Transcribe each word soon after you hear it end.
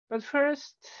But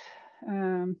first,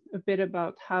 a bit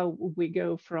about how we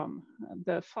go from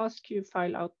the FASTQ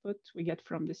file output we get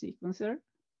from the sequencer.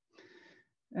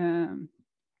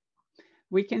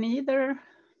 We can either,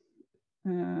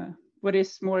 what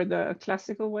is more the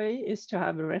classical way is to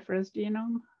have a reference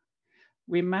genome.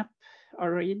 We map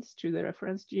our reads to the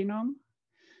reference genome.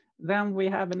 Then we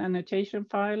have an annotation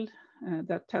file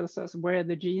that tells us where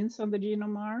the genes on the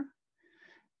genome are.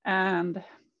 And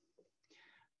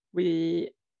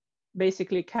we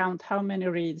basically count how many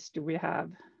reads do we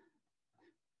have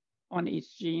on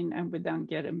each gene, and we then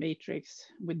get a matrix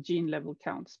with gene level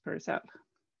counts per cell.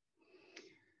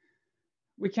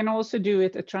 We can also do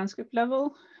it at transcript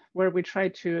level, where we try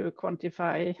to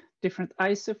quantify different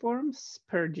isoforms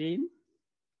per gene,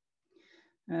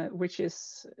 which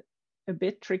is a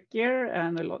bit trickier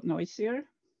and a lot noisier.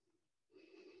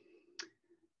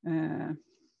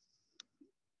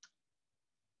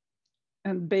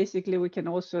 And basically, we can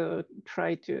also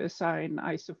try to assign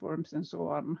isoforms and so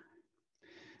on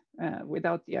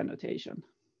without the annotation.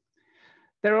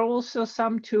 There are also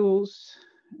some tools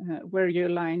where you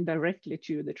align directly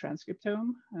to the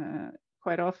transcriptome.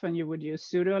 Quite often you would use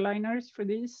pseudo-aligners for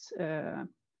these,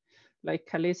 like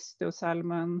Callisto,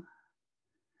 Salmon.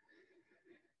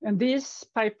 And these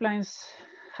pipelines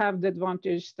have the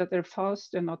advantage that they're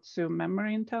fast and not so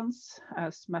memory intense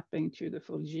as mapping to the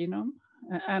full genome.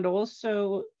 And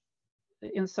also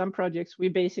in some projects, we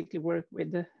basically work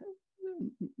with the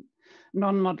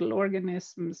non-model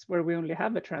organisms where we only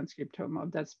have a transcriptome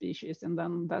of that species, and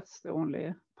then that's the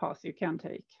only path you can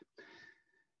take.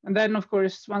 And then, of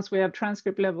course, once we have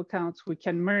transcript level counts, we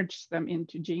can merge them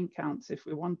into gene counts if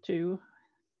we want to.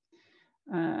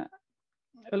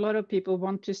 A lot of people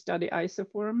want to study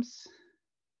isoforms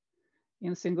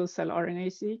in single-cell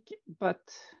RNA-seq, but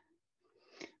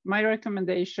my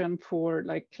recommendation for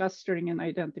like clustering and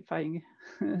identifying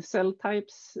cell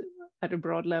types at a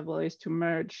broad level is to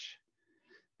merge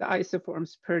the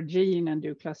isoforms per gene and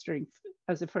do clustering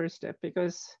as a first step,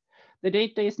 because the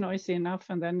data is noisy enough.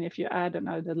 And then if you add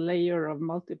another layer of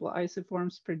multiple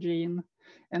isoforms per gene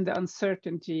and the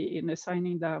uncertainty in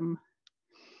assigning them,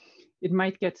 it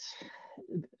might get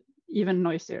even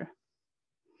noisier.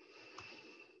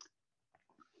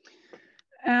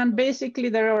 And basically,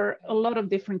 there are a lot of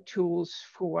different tools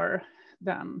for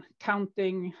then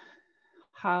counting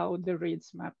how the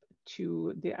reads map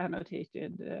to the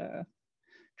annotated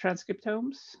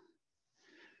transcriptomes.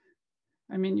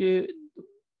 I mean, you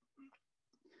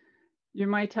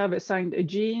might have assigned a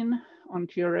gene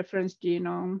onto your reference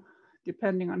genome,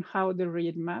 depending on how the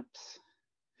read maps.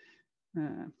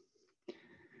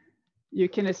 You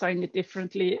can assign it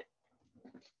differently.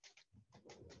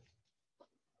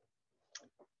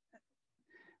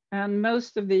 And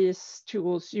most of these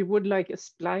tools, you would like a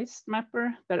spliced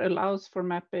mapper that allows for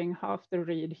mapping half the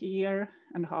read here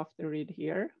and half the read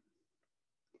here.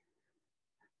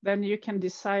 Then you can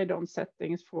decide on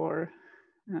settings for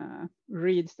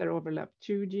reads that overlap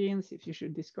 2 genes, if you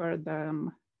should discard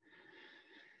them.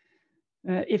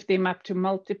 If they map to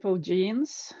multiple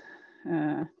genes,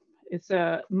 it's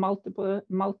a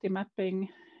multi-mapping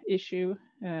issue,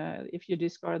 if you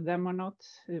discard them or not,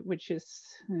 which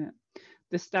is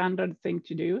the standard thing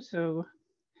to do. So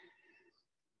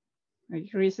like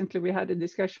recently we had a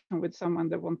discussion with someone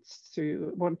that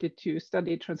wanted to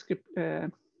study transcript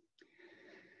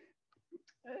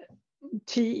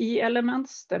TE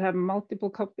elements that have multiple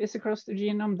copies across the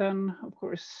genome. Then of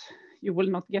course you will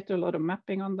not get a lot of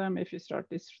mapping on them if you start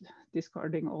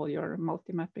discarding all your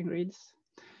multi-mapping reads.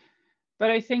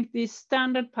 But I think these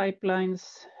standard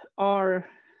pipelines are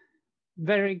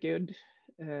very good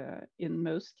in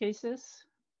most cases.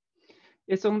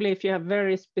 It's only if you have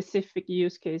very specific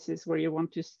use cases where you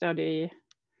want to study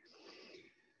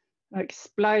like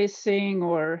splicing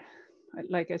or,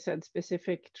 like I said,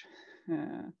 specific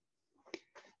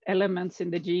elements in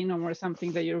the genome or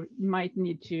something that you might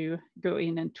need to go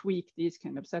in and tweak these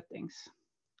kind of settings.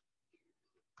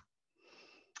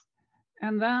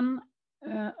 And then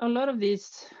a lot of these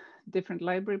different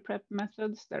library prep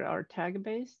methods that are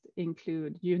tag-based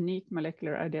include unique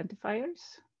molecular identifiers.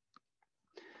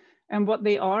 And what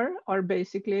they are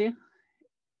basically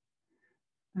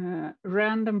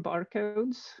random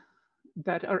barcodes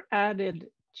that are added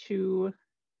to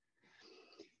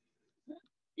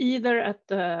either at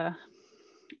the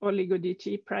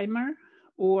oligo-DT primer,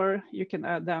 or you can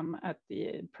add them at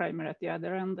the primer at the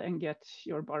other end and get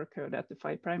your barcode at the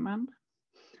 5' end.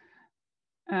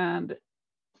 And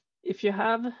if you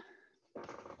have,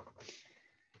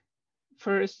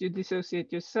 first you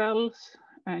dissociate your cells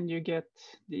and you get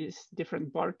these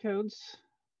different barcodes.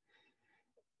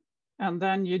 And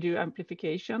then you do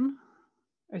amplification.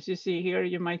 As you see here,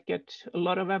 you might get a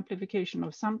lot of amplification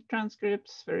of some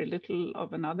transcripts, very little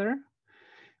of another.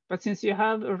 But since you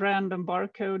have a random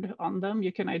barcode on them,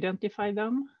 you can identify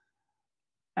them.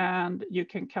 And you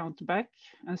can count back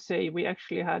and say, we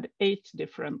actually had 8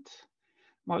 different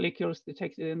molecules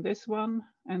detected in this one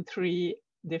and 3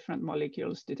 different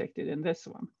molecules detected in this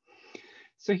one.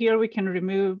 So here we can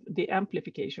remove the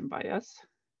amplification bias.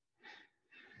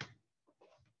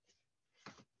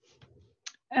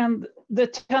 And the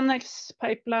 10x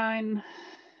pipeline,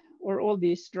 or all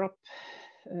these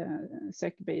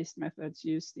droplet-based methods,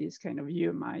 use these kind of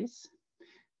UMIs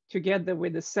together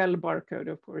with the cell barcode,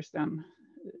 of course, then,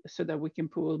 so that we can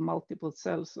pool multiple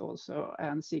cells also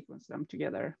and sequence them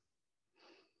together.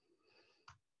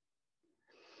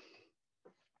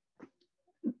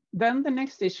 Then the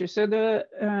next issue, so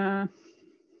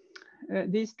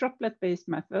these droplet-based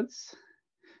methods,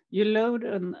 you load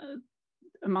an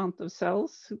amount of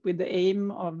cells with the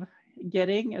aim of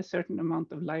getting a certain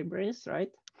amount of libraries,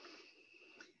 right?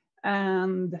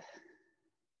 And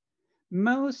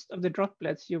most of the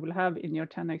droplets you will have in your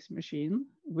 10x machine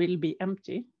will be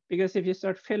empty, because if you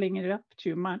start filling it up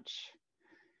too much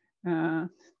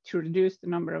to reduce the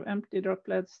number of empty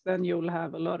droplets, then you'll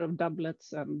have a lot of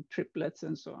doublets and triplets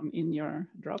and so on in your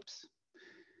drops.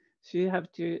 So you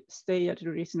have to stay at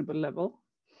a reasonable level.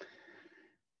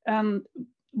 And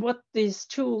what these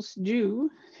tools do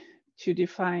to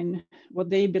define what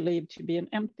they believe to be an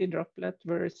empty droplet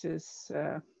versus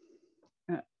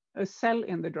a cell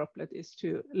in the droplet is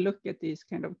to look at these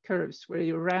kind of curves where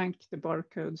you rank the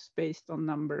barcodes based on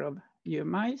number of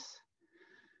UMIs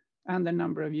and the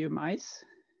number of UMIs.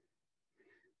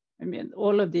 I mean,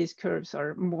 all of these curves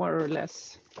are more or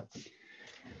less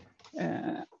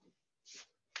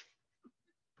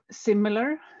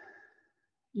similar.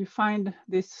 You find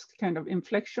this kind of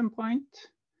inflection point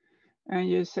and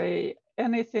you say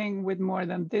anything with more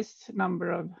than this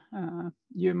number of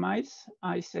UMIs,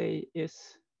 I say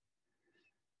is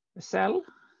a cell,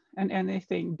 and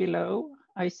anything below,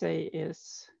 I say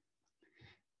is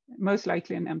most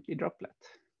likely an empty droplet.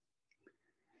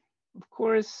 Of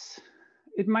course,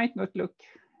 it might not look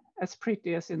as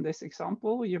pretty as in this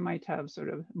example. You might have sort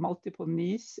of multiple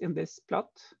knees in this plot.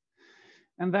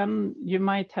 And then you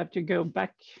might have to go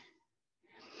back,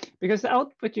 because the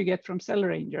output you get from Cell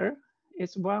Ranger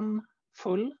is one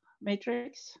full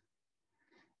matrix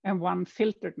and one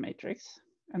filtered matrix.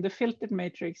 And the filtered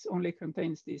matrix only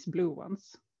contains these blue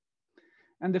ones.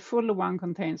 And the full one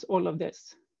contains all of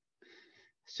this.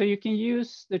 So you can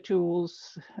use the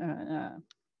tools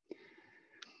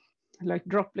like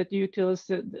droplet utils.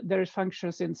 There's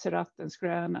functions in Seurat and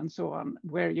Scran and so on,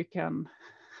 where you can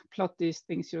plot these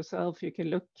things yourself. You can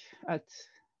look at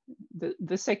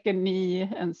the second knee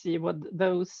and see what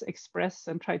those express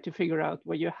and try to figure out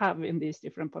what you have in these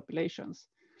different populations.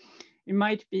 It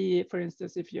might be, for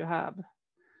instance, if you have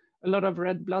a lot of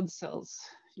red blood cells,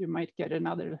 you might get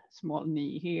another small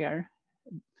knee here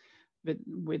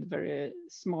with very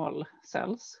small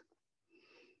cells.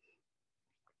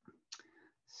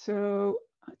 So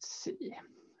let's see,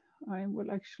 I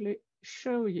will actually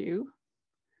show you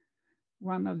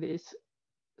one of these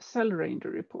Cell Ranger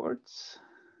reports.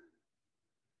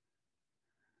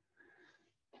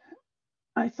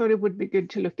 I thought it would be good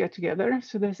to look at together.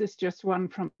 So this is just one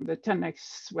from the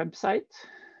 10x website.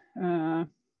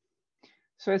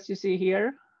 So as you see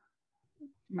here,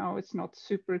 now it's not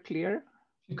super clear.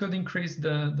 You could increase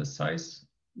the size.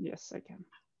 Yes, I can.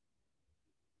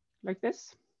 Like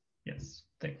this? Yes,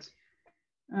 thanks.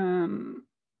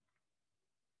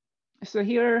 So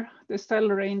here, the Cell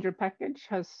Ranger package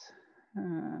has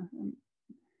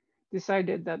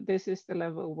decided that this is the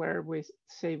level where we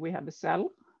say we have a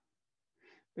cell.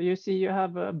 But you see you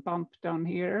have a bump down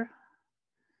here,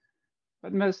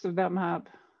 but most of them have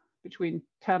between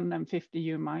 10 and 50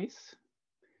 UMIs.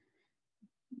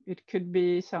 It could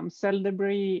be some cell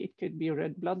debris, it could be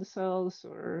red blood cells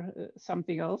or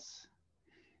something else.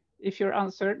 If you're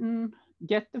uncertain,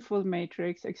 get the full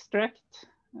matrix, extract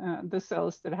the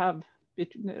cells that have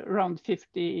around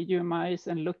 50 UMIs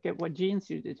and look at what genes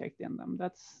you detect in them.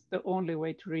 That's the only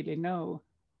way to really know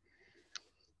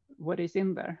what is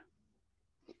in there.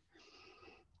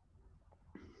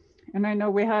 And I know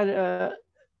we had a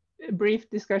brief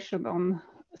discussion on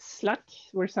Slack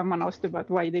where someone asked about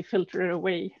why they filter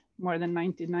away more than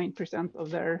 99%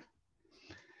 of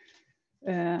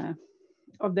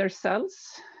their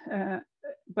cells,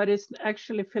 but it's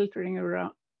actually filtering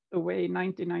away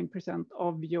 99%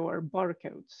 of your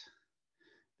barcodes,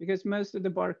 because most of the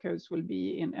barcodes will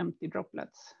be in empty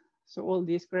droplets. So all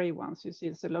these gray ones, you see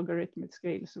it's a logarithmic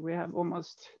scale. So we have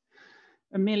almost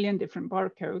 1 million different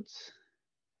barcodes,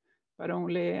 but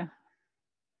only,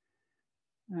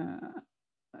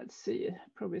 let's see, it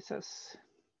probably says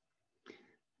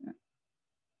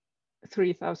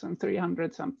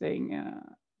 3,300 something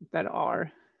that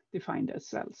are defined as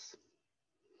cells.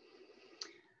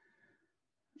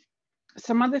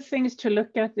 Some other things to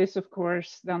look at is, of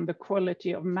course, then the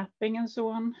quality of mapping and so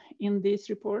on in these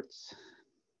reports.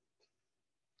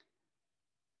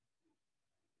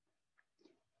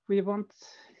 We want,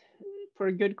 for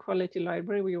a good quality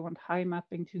library, we want high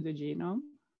mapping to the genome.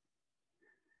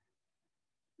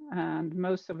 And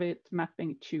most of it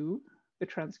mapping to the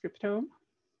transcriptome.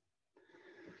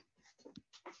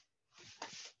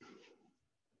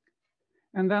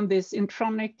 And then these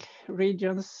intronic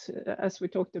regions, as we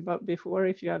talked about before,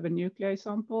 if you have a nuclei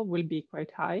sample, will be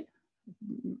quite high,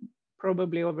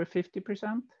 probably over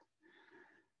 50%.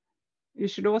 You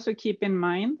should also keep in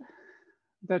mind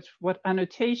that what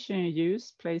annotation you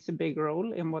use plays a big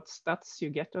role in what stats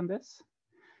you get on this.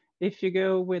 If you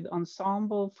go with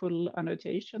ensemble full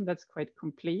annotation, that's quite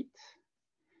complete.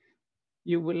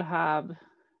 You will have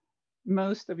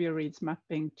most of your reads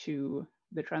mapping to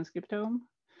the transcriptome.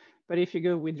 But if you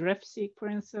go with RefSeq, for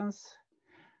instance,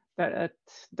 that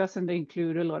doesn't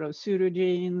include a lot of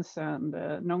pseudogenes and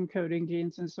non-coding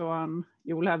genes and so on,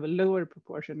 you will have a lower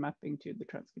proportion mapping to the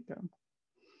transcriptome.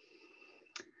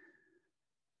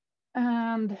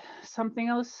 And something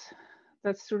else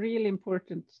that's really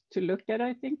important to look at,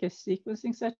 I think, is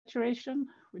sequencing saturation,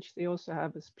 which they also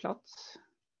have as plots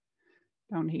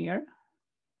down here.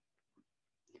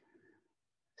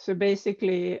 So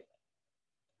basically,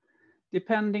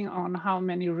 depending on how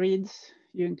many reads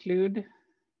you include,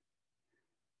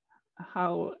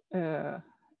 how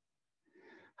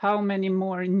many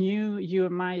more new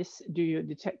UMIs do you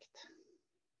detect?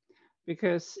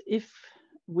 Because if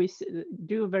we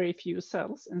do very few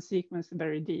cells and sequence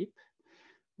very deep,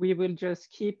 we will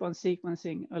just keep on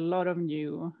sequencing a lot of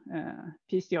new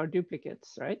PCR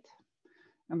duplicates, right?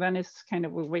 And then it's kind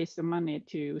of a waste of money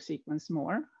to sequence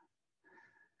more.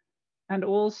 And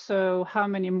also, how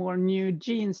many more new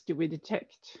genes do we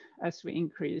detect as we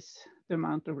increase the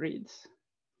amount of reads?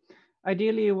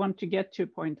 Ideally, you want to get to a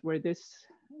point where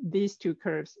these two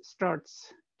curves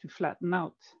starts to flatten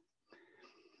out.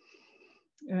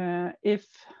 If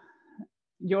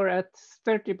you're at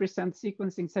 30%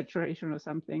 sequencing saturation or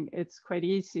something, it's quite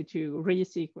easy to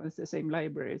resequence the same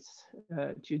libraries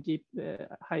to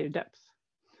higher depth.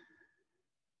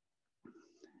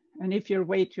 And if you're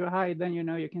way too high, then you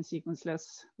know you can sequence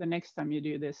less the next time you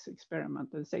do this experiment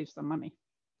and save some money.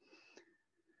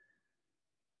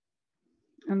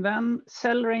 And then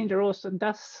Cell Ranger also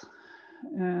does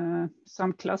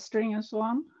some clustering and so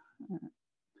on.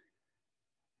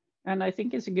 And I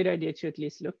think it's a good idea to at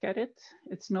least look at it.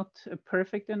 It's not a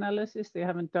perfect analysis. They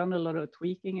haven't done a lot of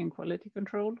tweaking and quality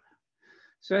control.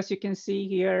 So as you can see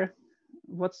here,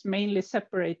 what's mainly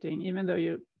separating, even though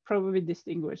you probably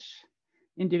distinguish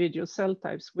individual cell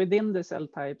types, within the cell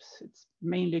types, it's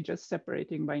mainly just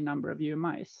separating by number of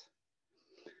UMIs.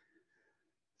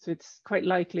 So it's quite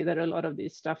likely that a lot of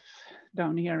this stuff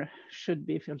down here should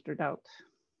be filtered out.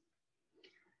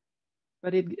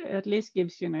 But it at least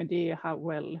gives you an idea how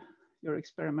well your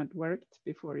experiment worked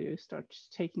before you start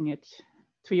taking it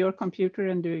to your computer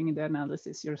and doing the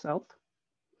analysis yourself.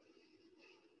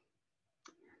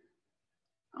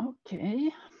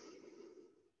 Okay.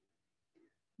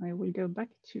 I will go back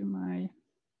to my,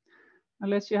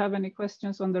 unless you have any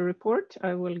questions on the report,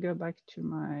 I will go back to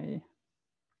my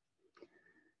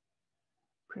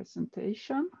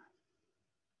presentation.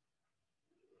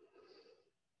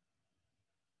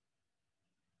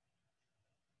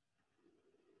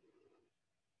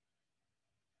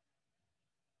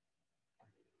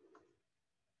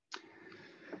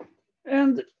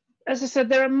 And as I said,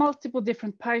 there are multiple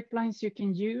different pipelines you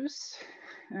can use.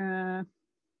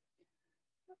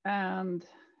 And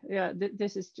yeah,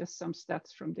 this is just some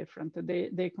stats from different,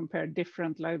 they compare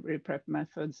different library prep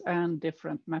methods and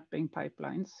different mapping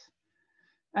pipelines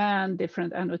and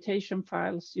different annotation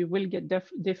files. You will get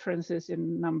differences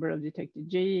in number of detected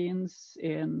genes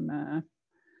and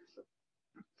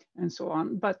so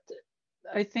on. But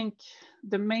I think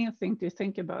the main thing to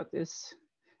think about is,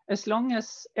 as long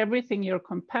as everything you're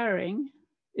comparing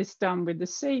is done with the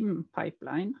same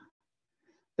pipeline,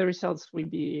 the results will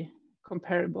be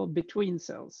comparable between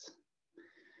cells.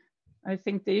 I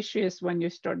think the issue is when you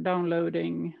start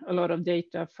downloading a lot of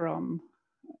data from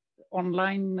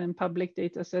online and public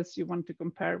data sets you want to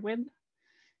compare with,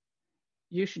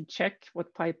 you should check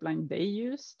what pipeline they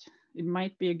used it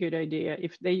might be a good idea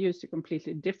if they use a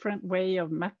completely different way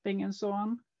of mapping and so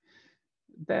on,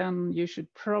 then you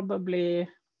should probably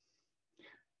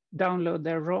download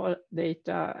their raw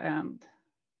data and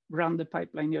run the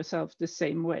pipeline yourself the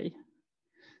same way,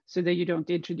 so that you don't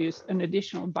introduce an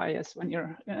additional bias when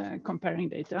you're comparing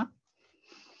data.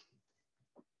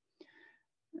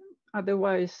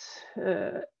 Otherwise,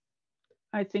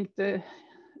 I think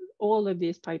all of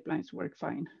these pipelines work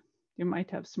fine. You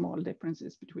might have small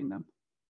differences between them.